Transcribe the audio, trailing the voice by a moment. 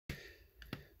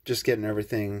Just getting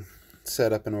everything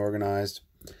set up and organized.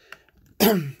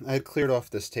 I had cleared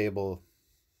off this table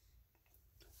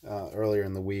earlier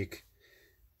in the week,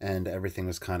 and everything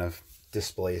was kind of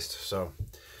displaced. So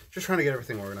just trying to get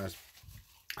everything organized.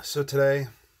 So today,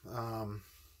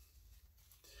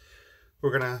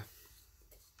 we're gonna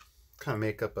kind of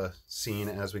make up a scene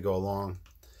as we go along.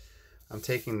 I'm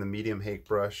taking the medium hake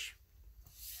brush,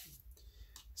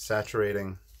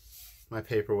 saturating my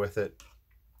paper with it,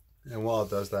 and while it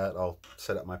does that, I'll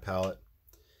set up my palette.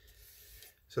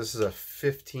 So this is a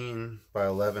 15 by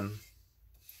 11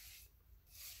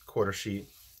 quarter sheet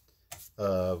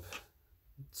of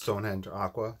Stonehenge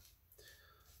Aqua,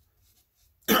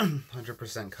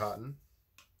 100% cotton.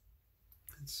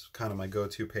 It's kind of my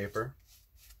go-to paper.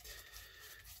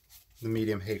 The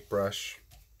medium hake brush.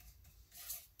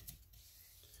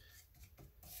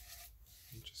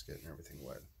 I'm just getting everything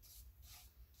wet.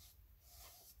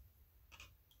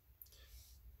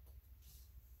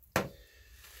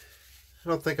 I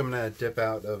don't think I'm going to dip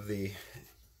out of the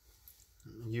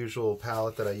usual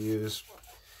palette that I use.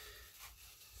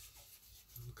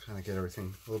 Kind of get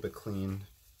everything a little bit cleaned.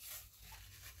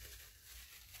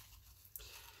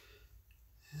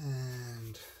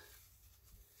 And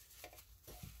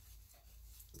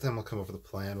then we'll come up with a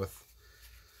plan with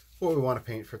what we want to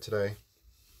paint for today.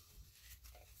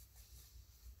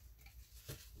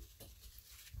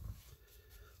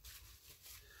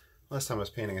 Last time I was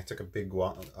painting, I took a big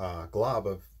glob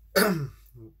of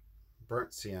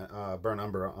burnt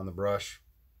umber on the brush,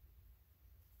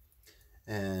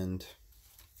 and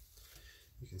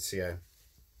you can see I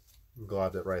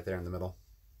globbed it right there in the middle.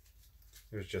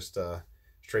 It was just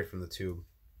straight from the tube.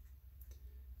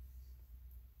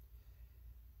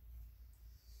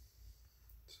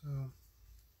 So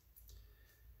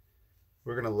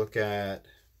we're going to look at,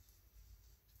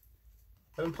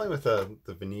 I've been playing with the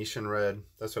Venetian red.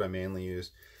 That's what I mainly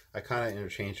use. I kind of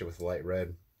interchange it with light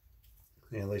red.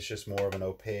 And it's just more of an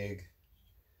opaque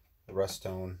rust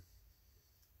tone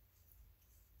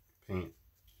paint.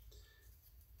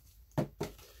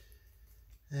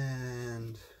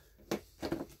 And a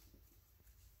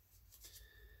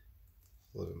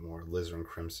little bit more alizarin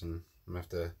crimson. I'm going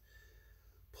to have to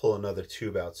pull another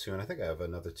tube out soon. I think I have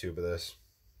another tube of this.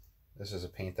 This is a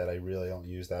paint that I really don't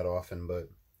use that often, but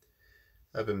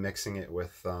I've been mixing it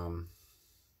with the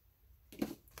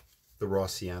raw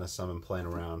sienna some and playing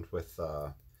around with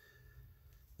the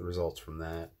results from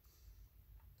that.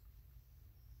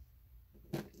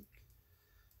 A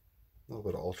little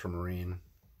bit of ultramarine.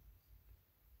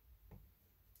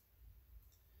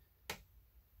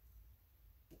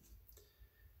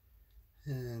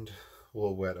 And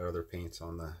we'll wet other paints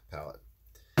on the palette.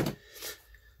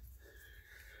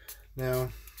 Now,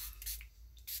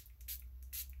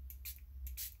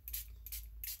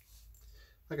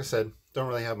 like I said, don't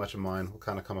really have much in mind. We'll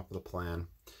kind of come up with a plan.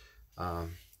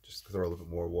 Just throw a little bit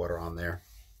more water on there.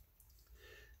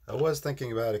 I was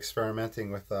thinking about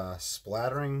experimenting with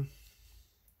splattering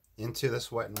into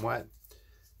this wet and wet,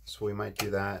 so we might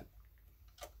do that.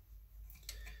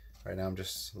 Right now I'm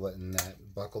just letting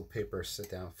that buckled paper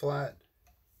sit down flat,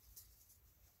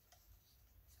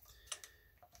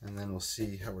 and then we'll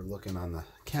see how we're looking on the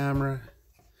camera.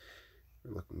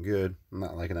 We're looking good. I'm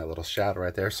not liking that little shadow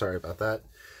right there. Sorry about that.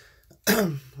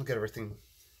 We'll get everything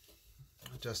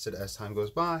adjusted as time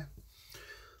goes by.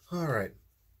 All right.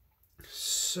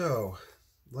 So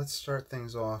let's start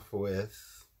things off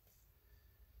with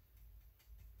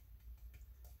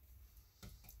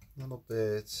a little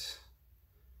bit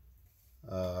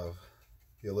of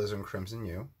the alizarin crimson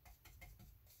hue.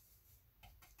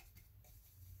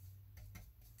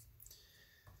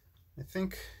 I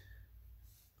think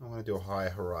I want to do a high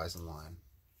horizon line.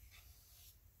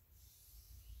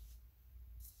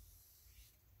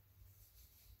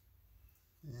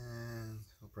 And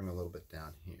I'll bring a little bit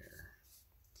down here.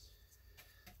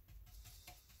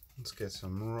 Let's get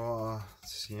some raw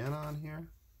sienna on here.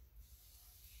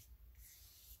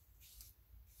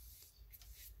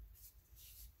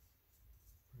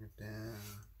 Bring it down.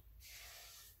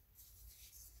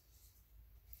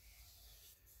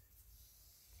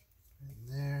 Right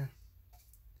in there.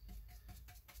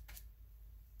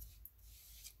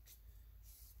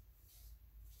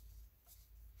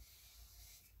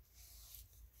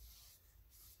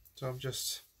 So I'm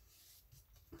just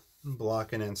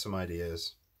blocking in some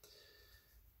ideas.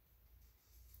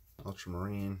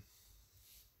 Ultramarine.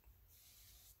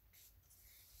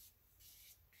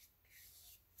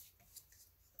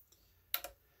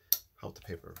 Help the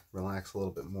paper relax a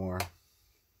little bit more.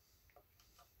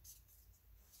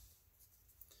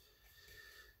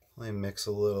 Let me mix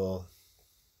a little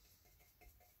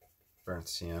burnt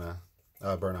sienna,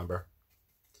 burnt umber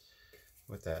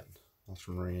with that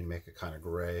ultramarine, make it kind of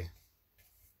gray.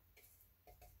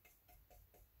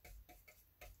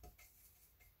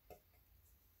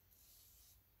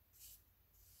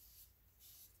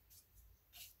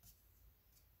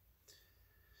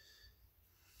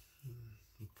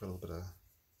 Put a little bit of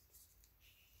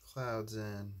clouds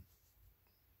in.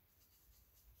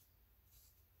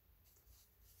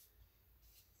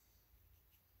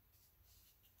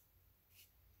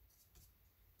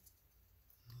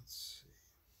 Let's see.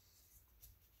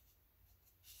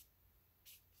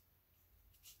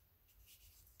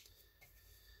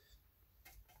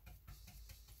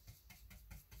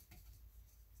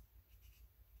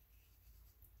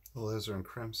 Alizarin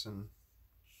crimson.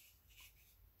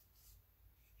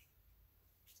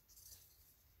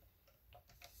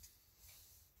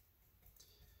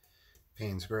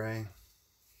 Payne's gray.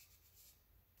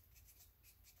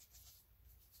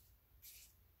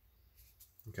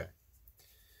 Okay.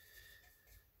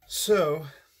 So,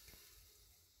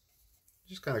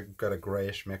 just kind of got a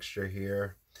grayish mixture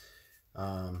here.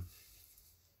 I'm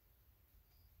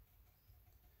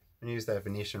going to use that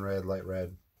Venetian red, light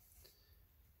red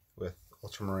with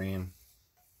ultramarine.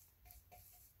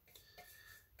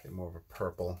 Get more of a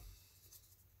purple.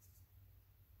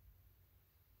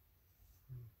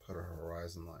 Put a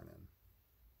horizon line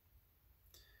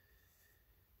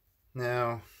in.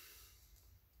 Now,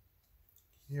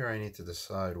 here I need to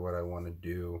decide what I want to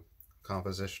do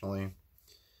compositionally.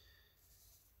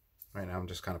 Right now I'm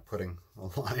just kind of putting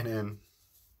a line in.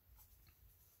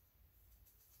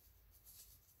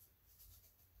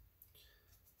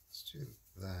 Let's do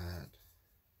that.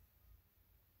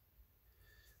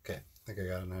 Okay, I think I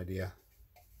got an idea.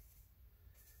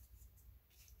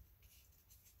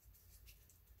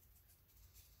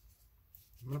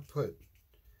 I'm going to put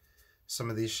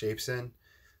some of these shapes in.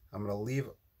 I'm going to leave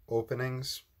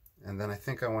openings, and then I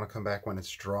think I want to come back when it's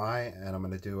dry, and I'm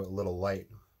going to do a little light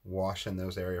wash in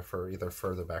those areas for either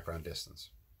further background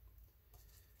distance.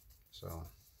 So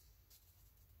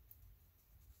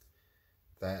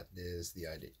that is the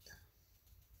idea.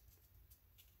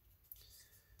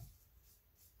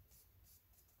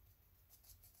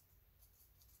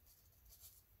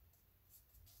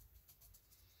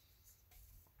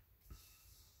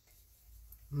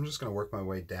 I'm just going to work my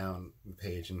way down the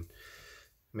page and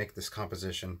make this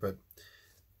composition, but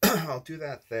I'll do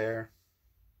that there.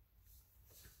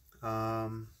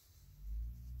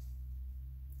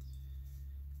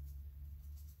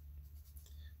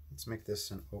 Let's make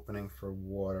this an opening for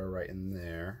water right in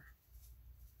there.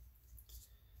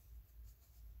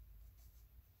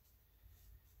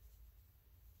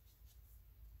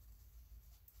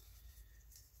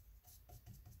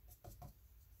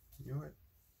 You know what?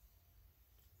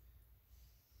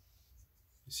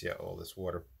 You see how all this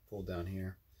water pulled down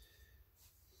here?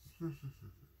 I'm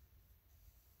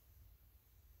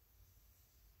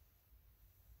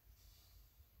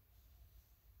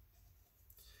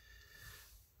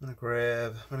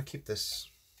gonna keep this,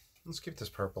 let's keep this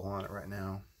purple on it right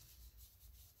now.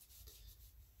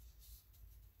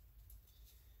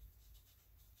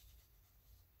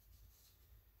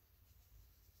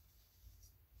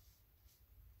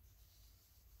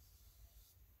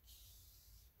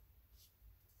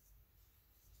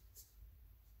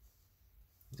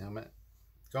 Now I'm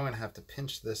going to have to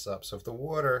pinch this up. So if the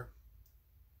water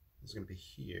is going to be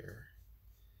here,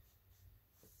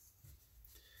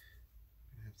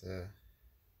 I have to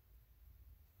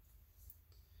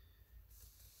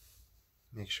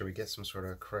make sure we get some sort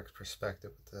of correct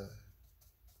perspective with the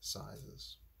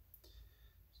sizes.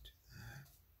 Let's do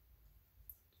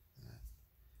that.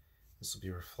 This will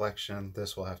be reflection.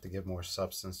 This will have to give more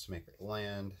substance to make it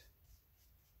land.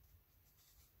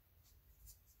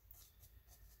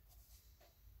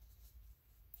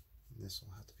 This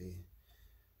will have to be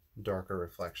darker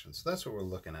reflection. So that's what we're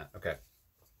looking at. Okay.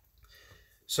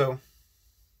 So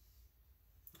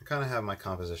I kind of have my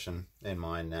composition in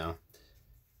mind now.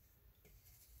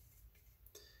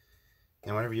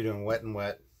 And whenever you're doing wet and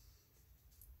wet,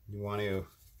 you want to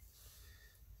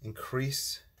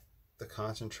increase the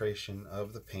concentration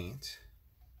of the paint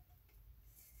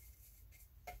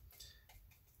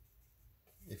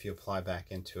if you apply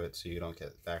back into it so you don't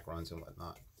get back runs and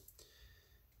whatnot.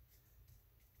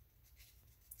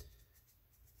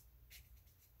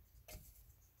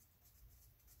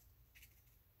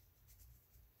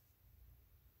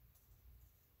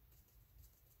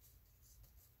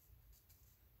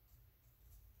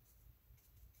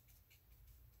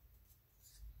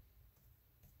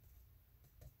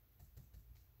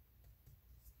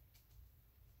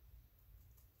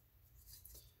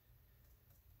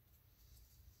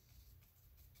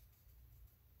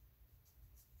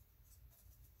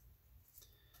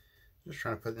 Just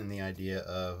trying to put in the idea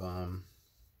of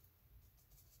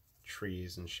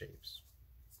trees and shapes.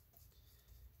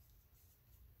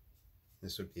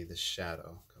 This would be the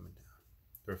shadow coming down,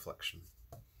 the reflection.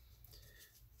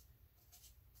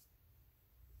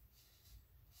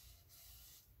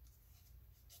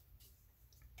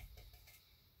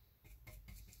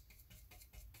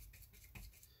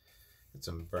 Get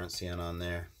some burnt sienna on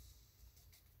there.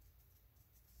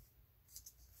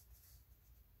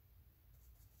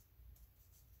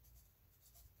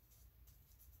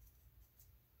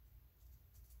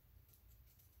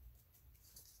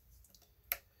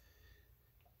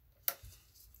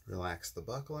 Relax the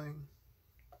buckling.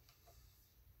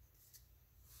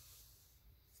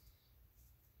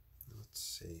 Let's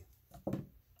see.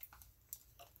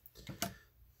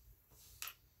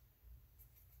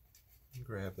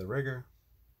 Grab the rigger.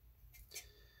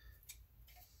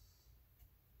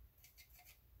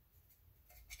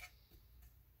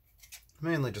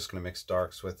 Mainly just going to mix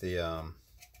darks with the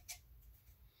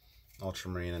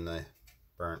ultramarine and the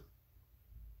burnt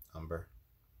umber.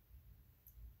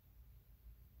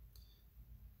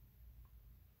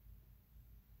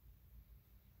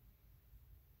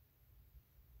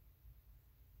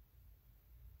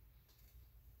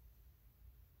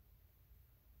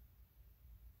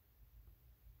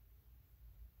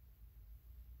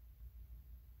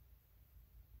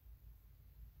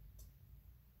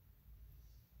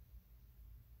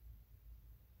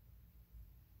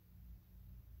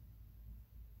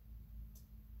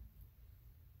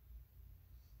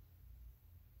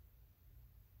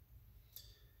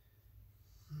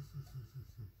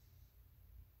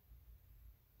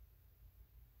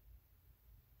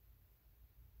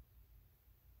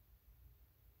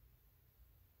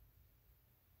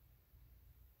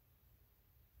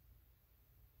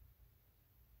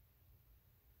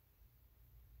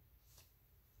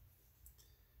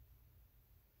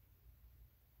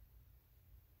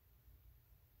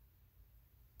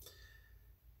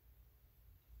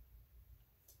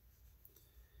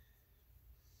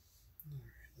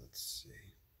 Let's see.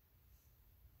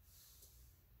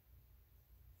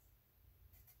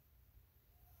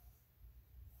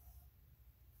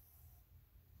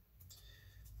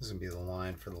 This is going to be the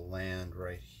line for the land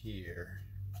right here.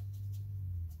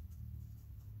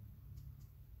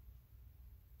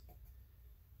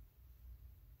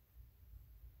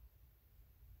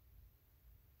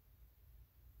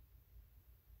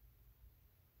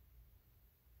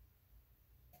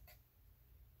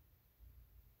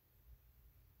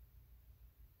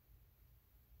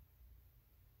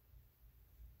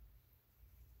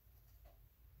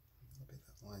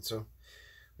 Line. So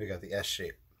we got the S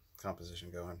shape composition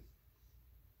going.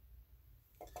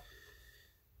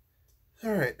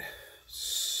 All right,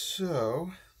 so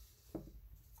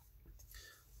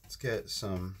let's get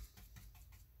some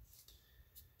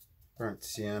burnt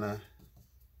sienna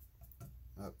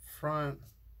up front.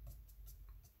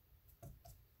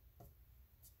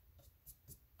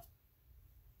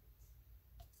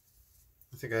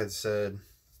 I think I had said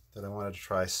that I wanted to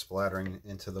try splattering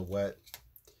into the wet.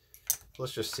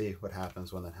 Let's just see what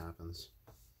happens when that happens.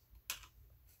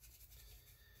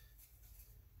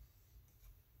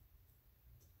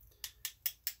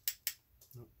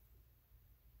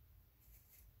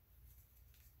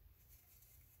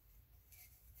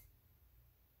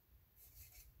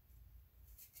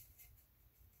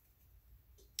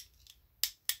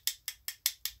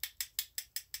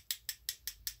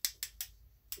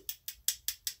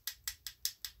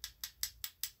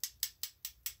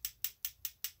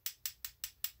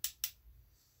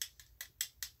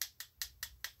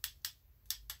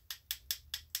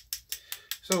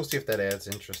 So we'll see if that adds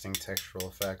interesting textural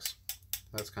effects.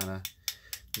 That's kind of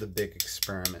the big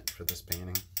experiment for this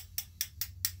painting.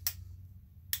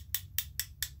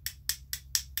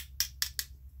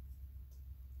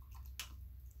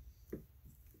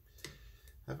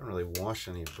 I haven't really washed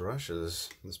any brushes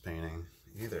in this painting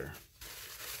either.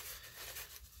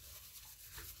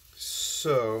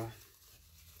 So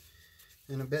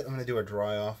in a bit I'm going to do a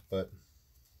dry off, but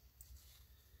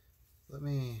let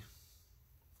me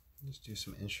just do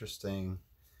some interesting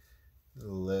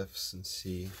lifts and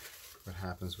see what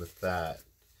happens with that.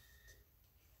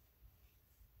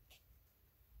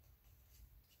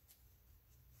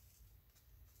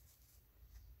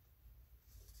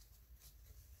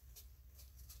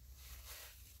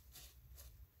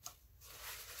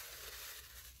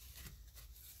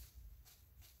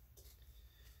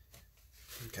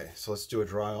 Okay, so let's do a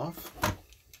dry off.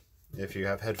 If you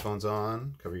have headphones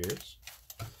on, cover your ears.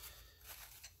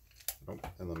 Oh,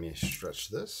 and let me stretch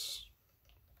this.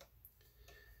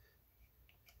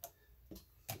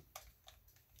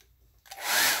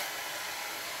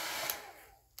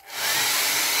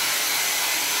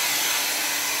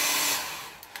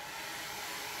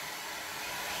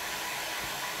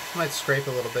 Might scrape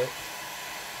a little bit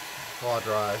while it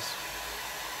dries.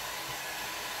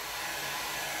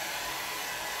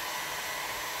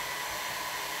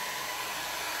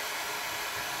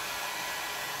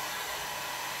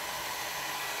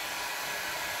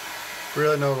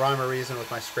 Really no rhyme or reason with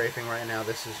my scraping right now.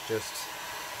 This is just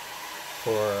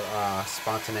for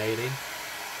spontaneity.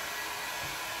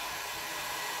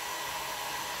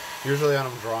 Usually when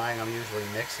I'm drawing, I'm usually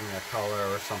mixing a color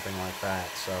or something like that.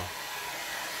 So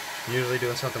I'm usually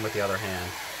doing something with the other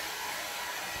hand.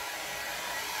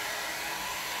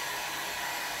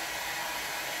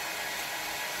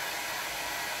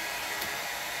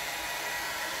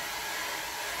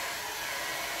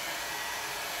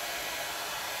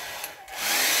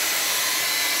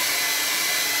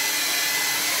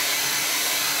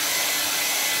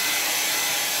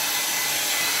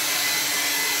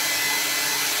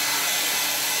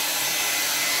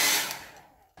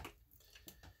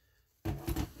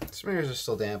 Some areas are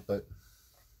still damp, but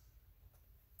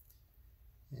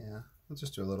yeah, I'll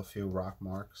just do a little few rock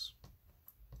marks.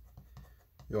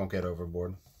 You won't get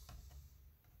overboard.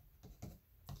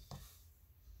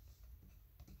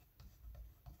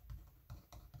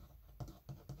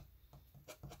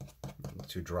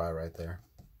 Too dry right there.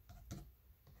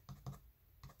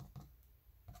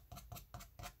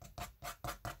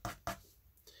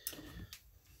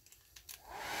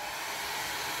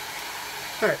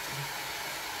 All right.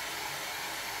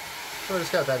 So I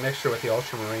just got that mixture with the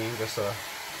ultramarine, just a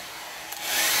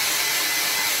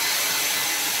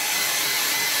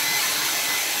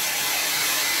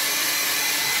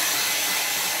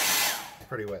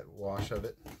pretty wet wash of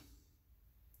it. I'm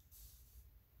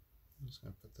just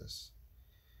going to put this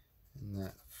in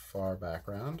that far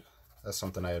background. That's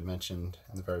something I had mentioned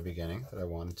in the very beginning, that I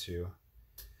wanted to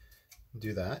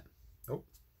do that. Oh.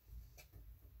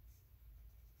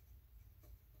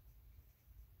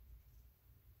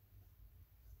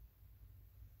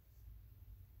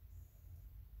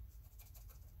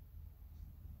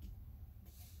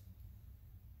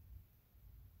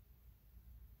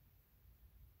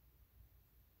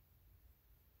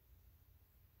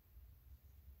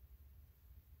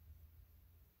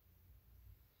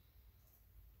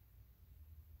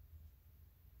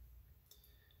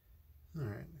 All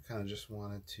right, I kind of just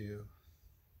wanted to,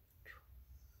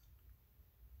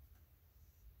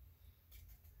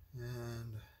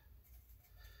 and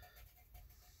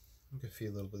you can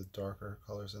feel a little bit of darker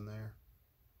colors in there.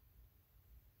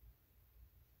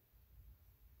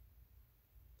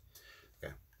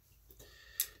 Okay,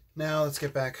 now let's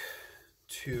get back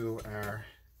to our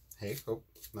hake. Oh,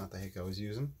 not the hake I was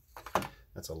using.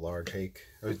 That's a large hake.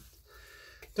 I was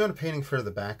doing a painting for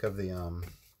the back of the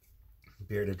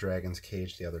bearded dragon's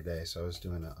cage the other day, so I was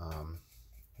doing a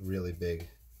really big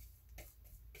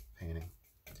painting.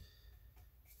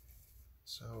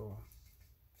 So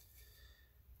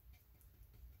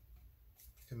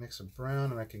I can mix a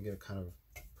brown and I can get a kind of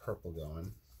purple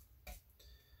going.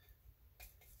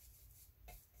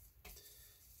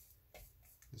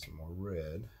 Some more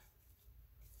red,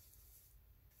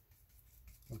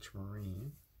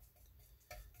 ultramarine.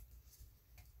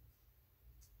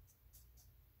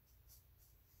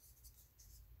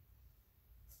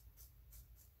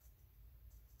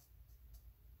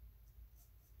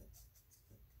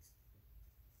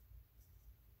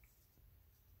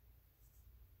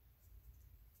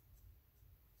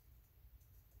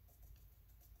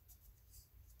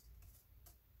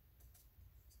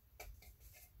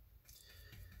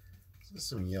 This is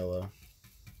some yellow.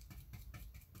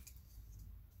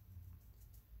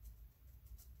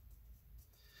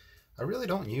 I really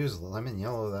don't use lemon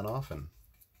yellow that often.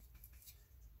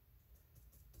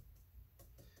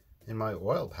 In my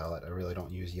oil palette, I really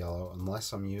don't use yellow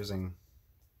unless I'm using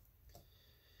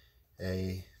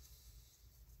a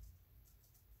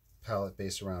palette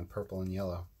based around purple and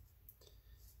yellow.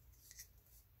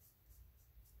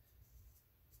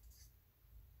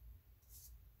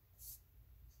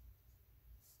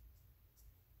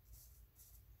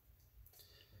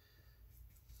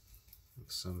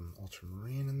 Some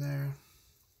ultramarine in there,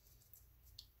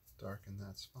 darken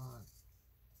that spot.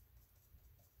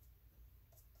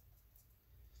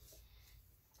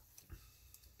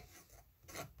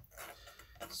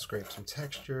 Scrape some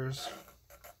textures.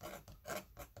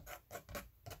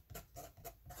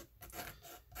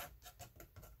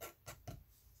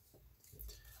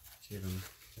 Even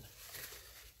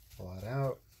pull that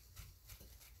out.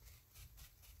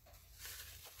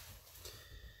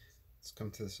 Let's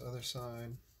come to this other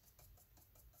side.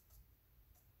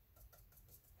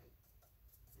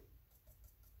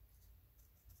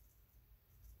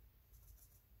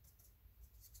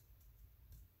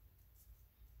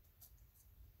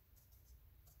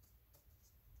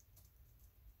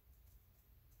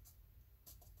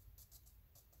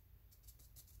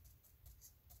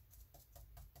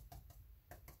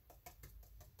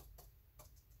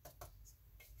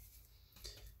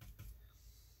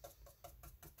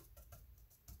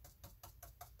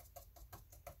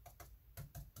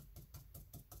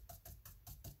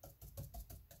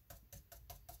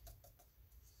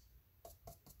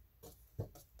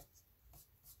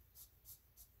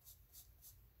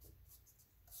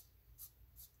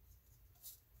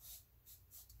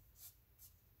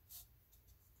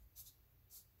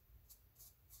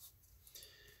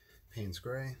 Payne's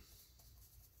Gray.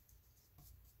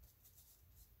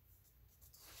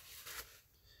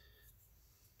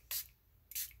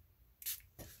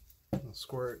 A little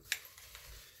squirt.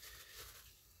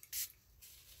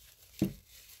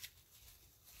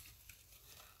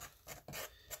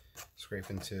 Scrape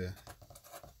into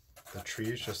the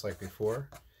trees just like before.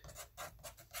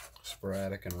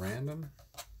 Sporadic and random.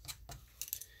 I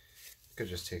could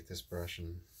just take this brush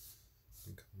and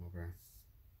come over.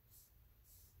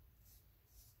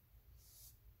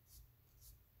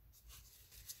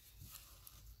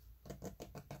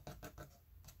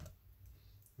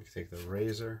 We can take the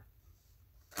razor.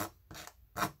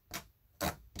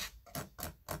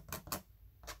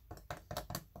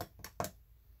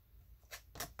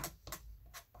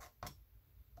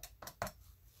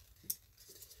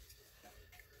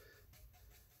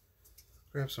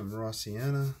 Grab some raw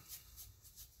sienna.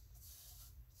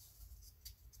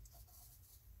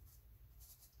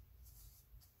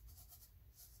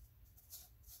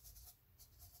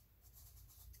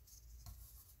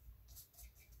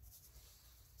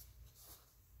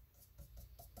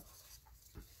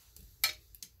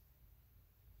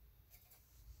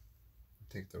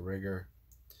 Take the rigger.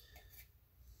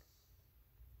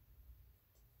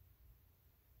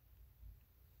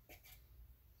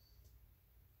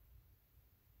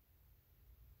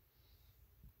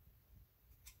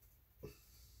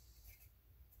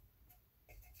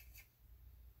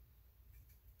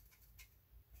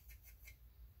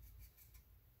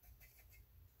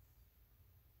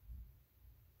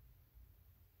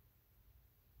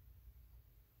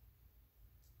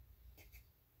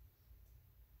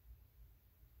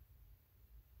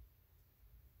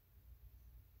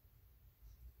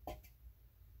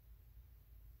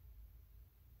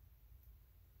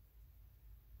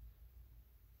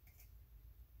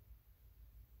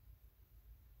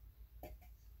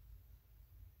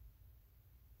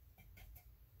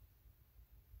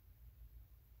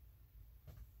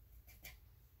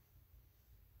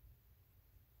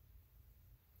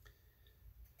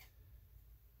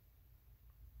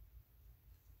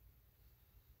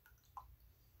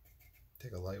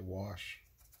 Take a light wash.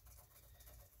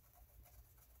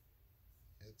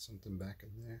 Add something back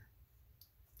in there.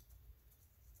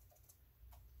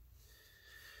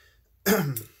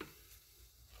 Let's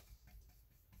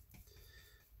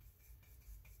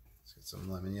get some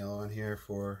lemon yellow in here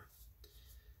for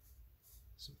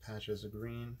some patches of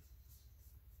green.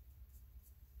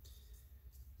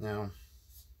 Now,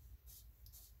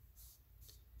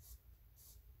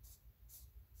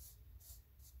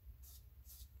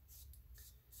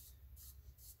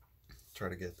 try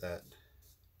to get that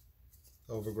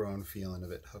overgrown feeling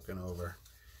of it hooking over.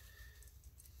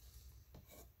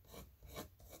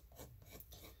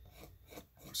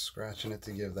 I'm scratching it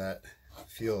to give that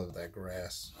feel of that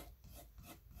grass.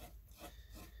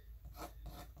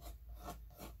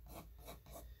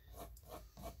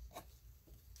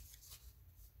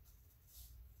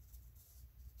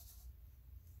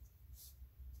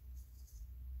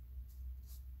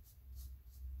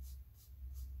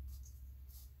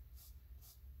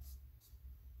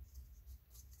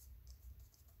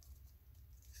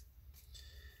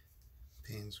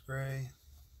 Payne's Gray.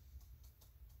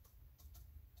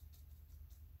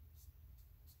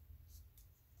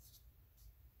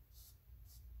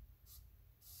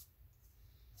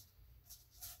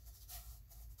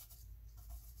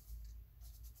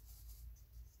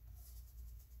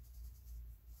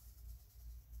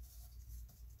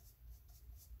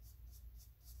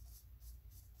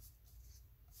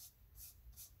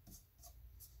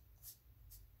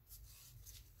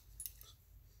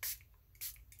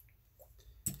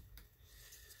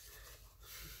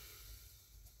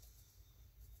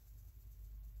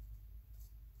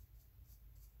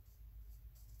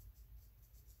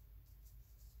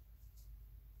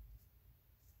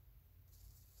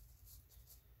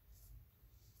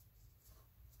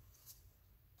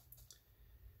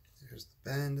 There's the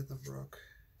bend in the brook.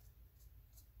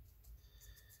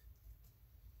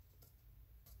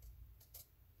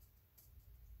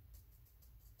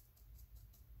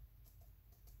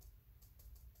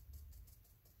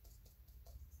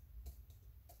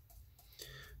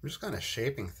 I'm just kind of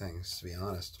shaping things, to be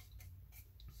honest.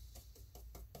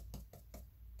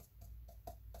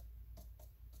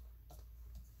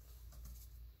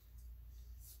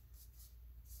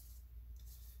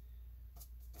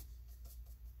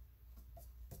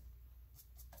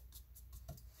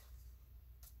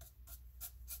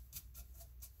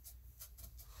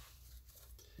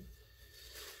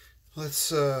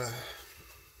 Let's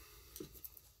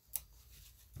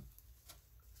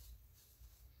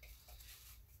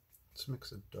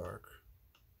mix it dark.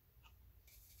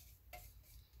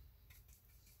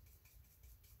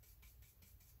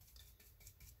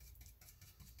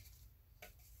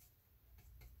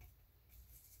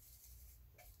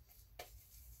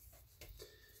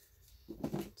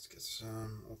 Get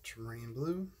some ultramarine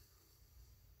blue.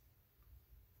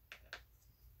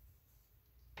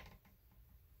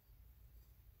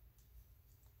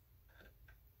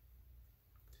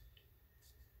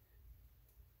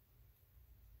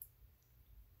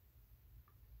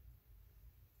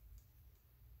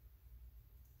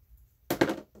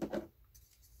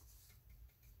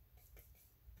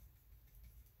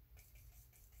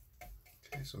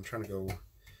 Okay, so I'm trying to go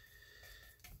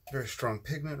very strong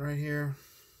pigment right here.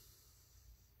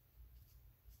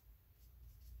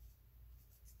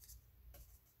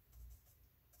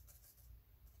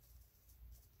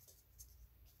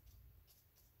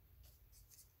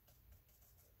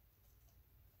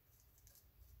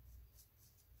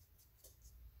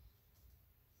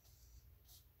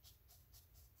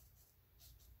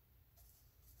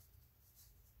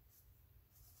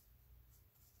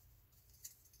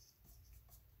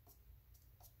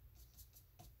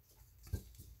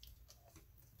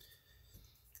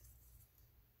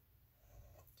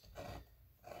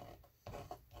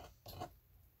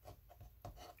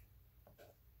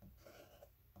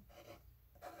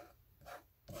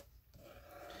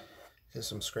 Okay,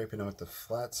 so I'm scraping it with the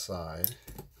flat side.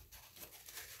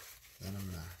 Then I'm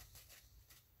gonna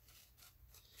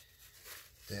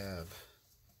dab.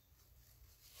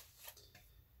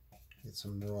 Get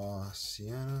some raw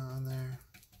sienna on there.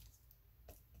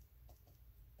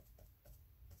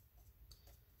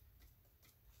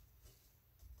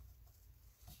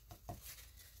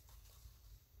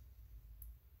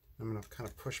 I'm gonna kind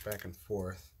of push back and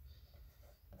forth.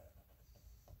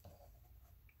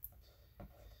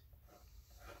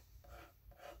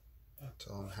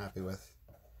 Until I'm happy with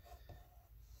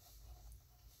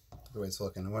the way it's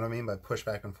looking. And what I mean by push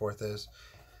back and forth is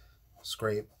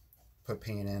scrape, put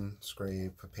paint in,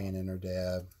 scrape, put paint in, or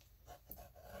dab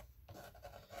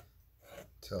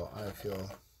till I feel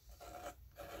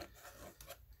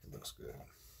it looks good.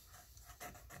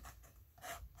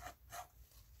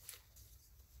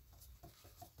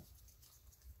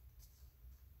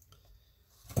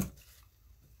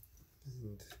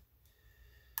 And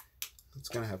it's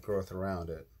going to have growth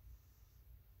around it.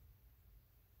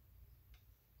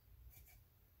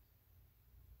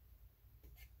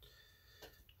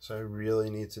 So I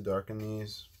really need to darken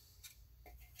these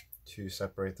to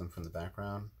separate them from the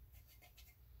background.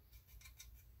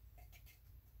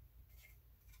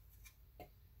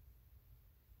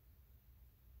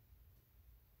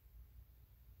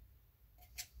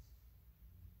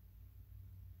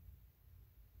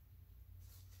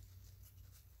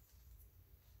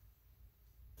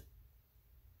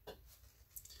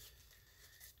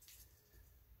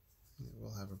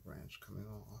 We'll have a branch coming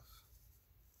off.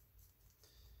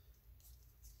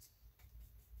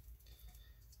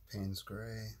 Payne's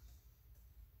gray.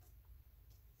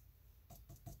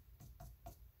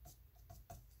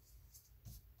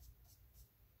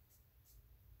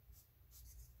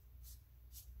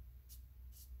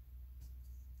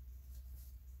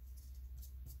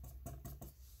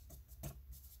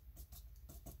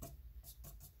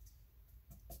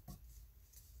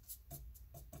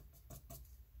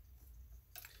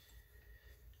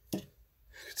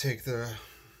 Take the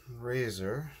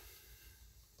razor .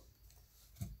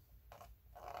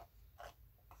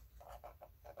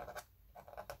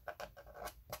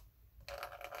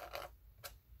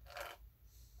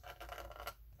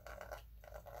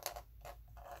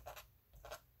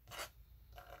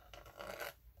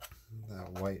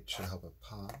 That white should help it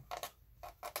pop.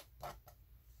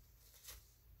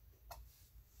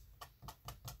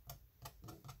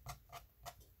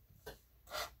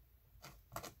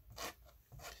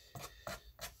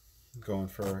 Going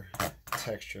for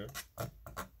texture,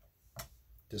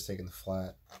 just taking the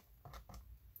flat.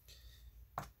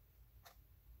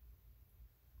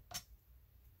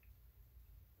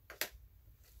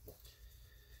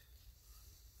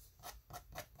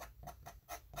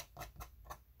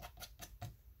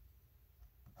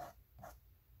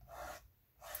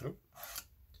 Oop.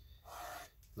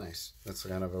 Nice. That's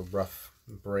kind of a rough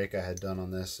break I had done on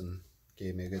this and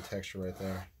gave me a good texture right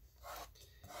there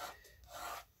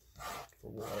for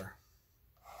water.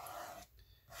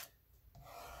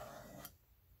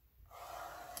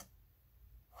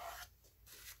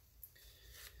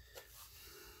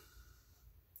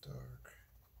 Dark.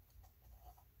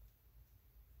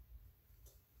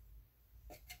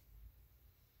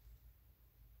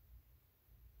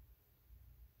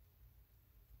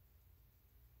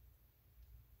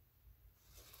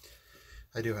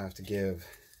 I do have to give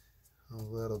a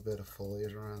little bit of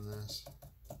foliage around this.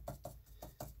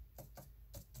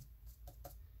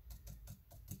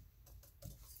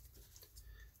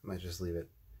 I might just leave it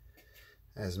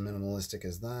as minimalistic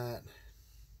as that.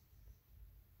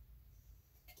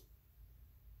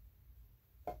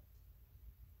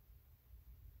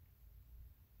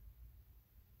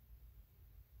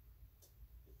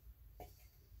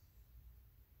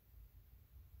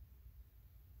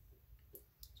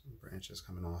 Some branches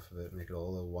coming off of it, make it a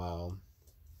little wild.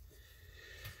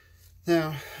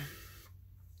 Now,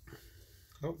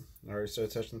 oh, I already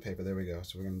started touching the paper. There we go.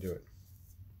 So we're going to do it.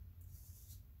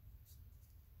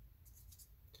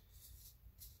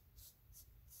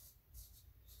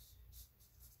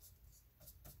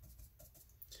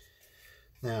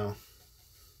 Now,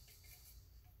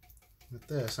 with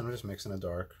this, I'm just mixing a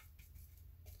dark.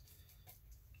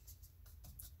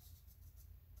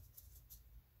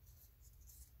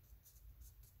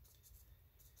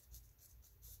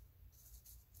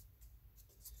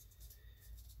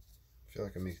 I feel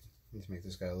like I need to make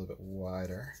this guy a little bit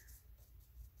wider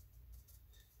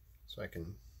so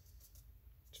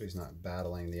he's not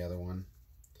battling the other one.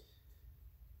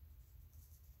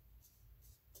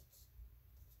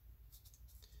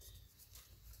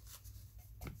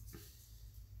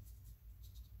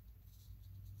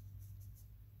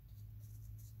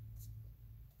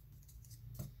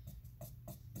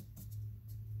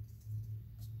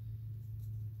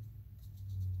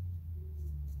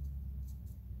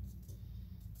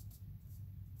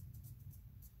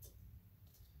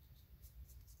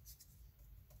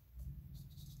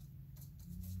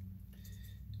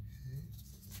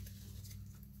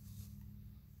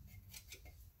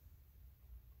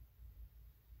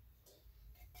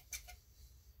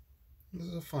 This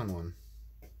is a fun one.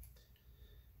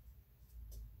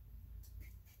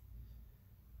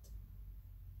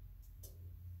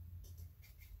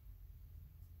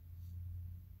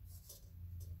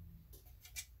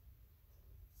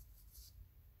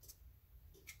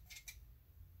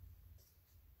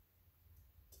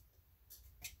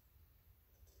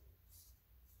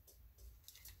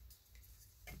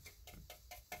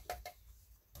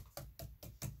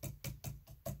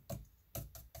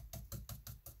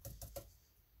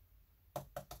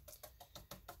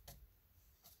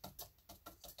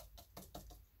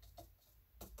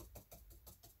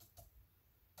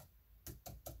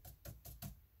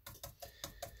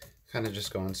 Kind of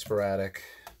just going sporadic.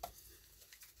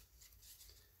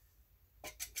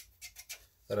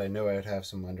 That I know I'd have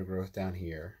some undergrowth down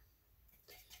here.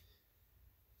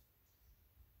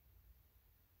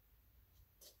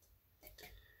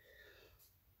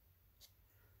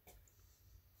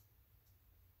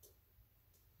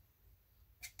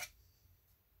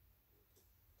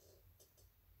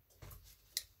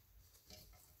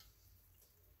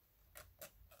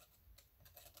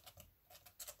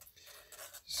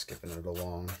 Skipping it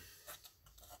along.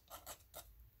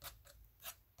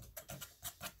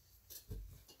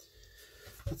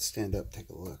 Let's stand up, take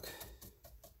a look.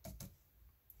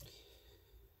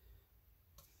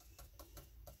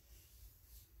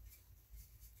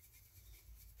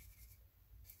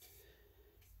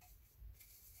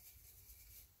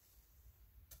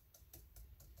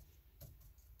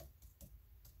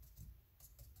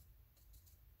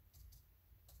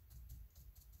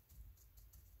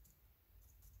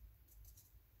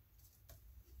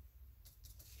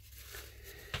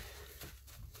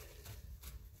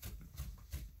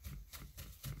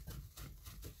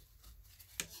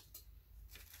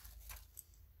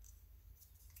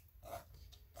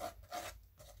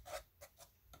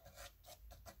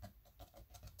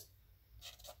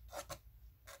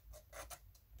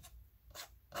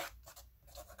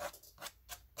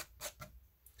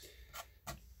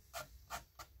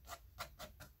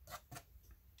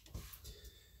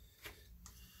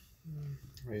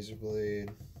 Razor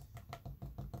blade.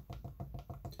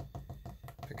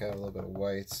 Pick out a little bit of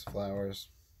whites, flowers.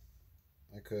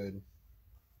 I could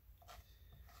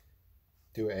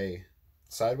do a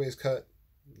sideways cut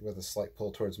with a slight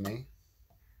pull towards me.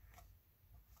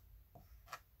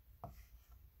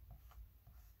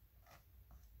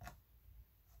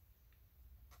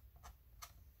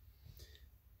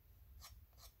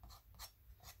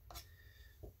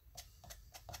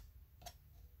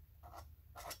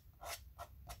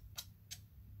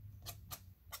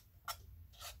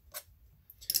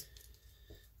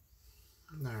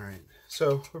 All right,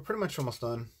 so we're pretty much almost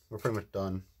done. We're pretty much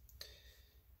done.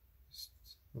 Just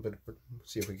a little bit,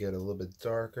 see if we get a little bit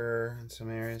darker in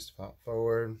some areas to pop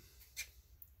forward.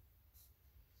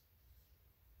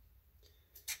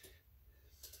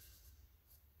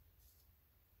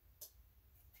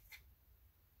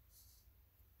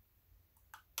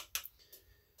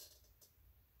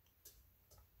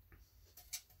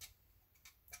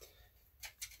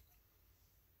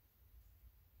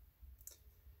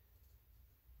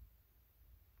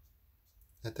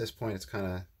 at this point it's kind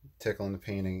of tickling the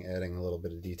painting, adding a little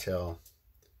bit of detail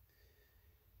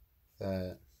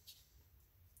that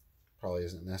probably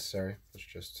isn't necessary. It's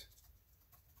just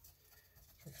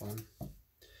for fun.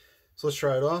 So let's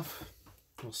try it off.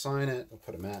 We'll sign it. We'll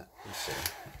put a mat. Let's see.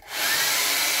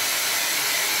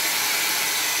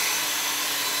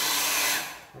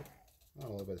 Oh, a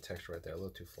little bit of texture right there. A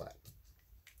little too flat.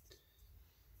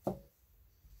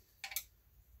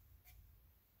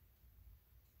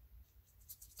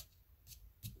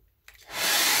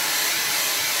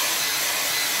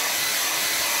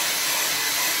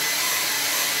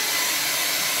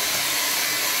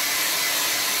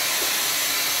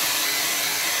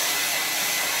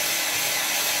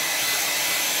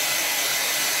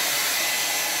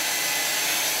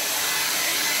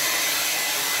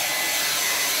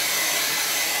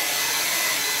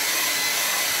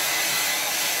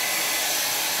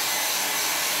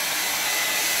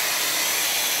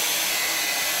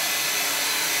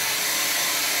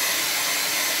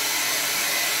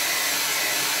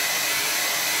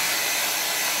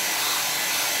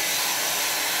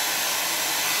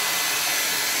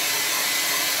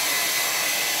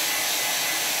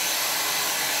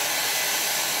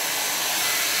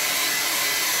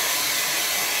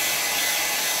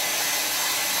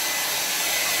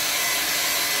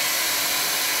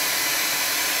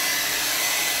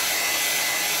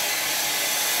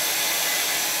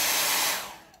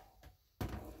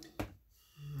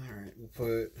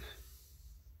 Put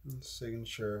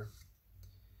signature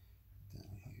down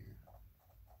here.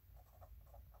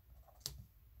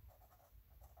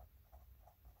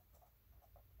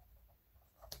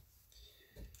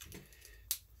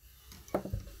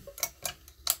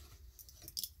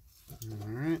 All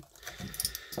right,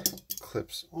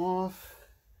 clips off.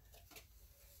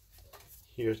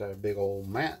 Here's our big old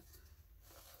mat.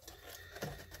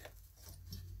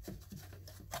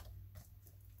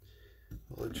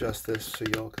 We'll adjust this so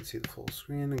y'all can see the full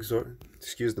screen.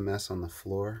 Excuse the mess on the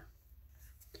floor.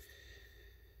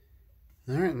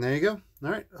 All right, and there you go.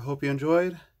 All right, I hope you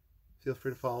enjoyed. Feel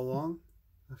free to follow along.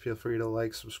 Feel free to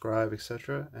like, subscribe,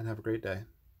 etc. and have a great day.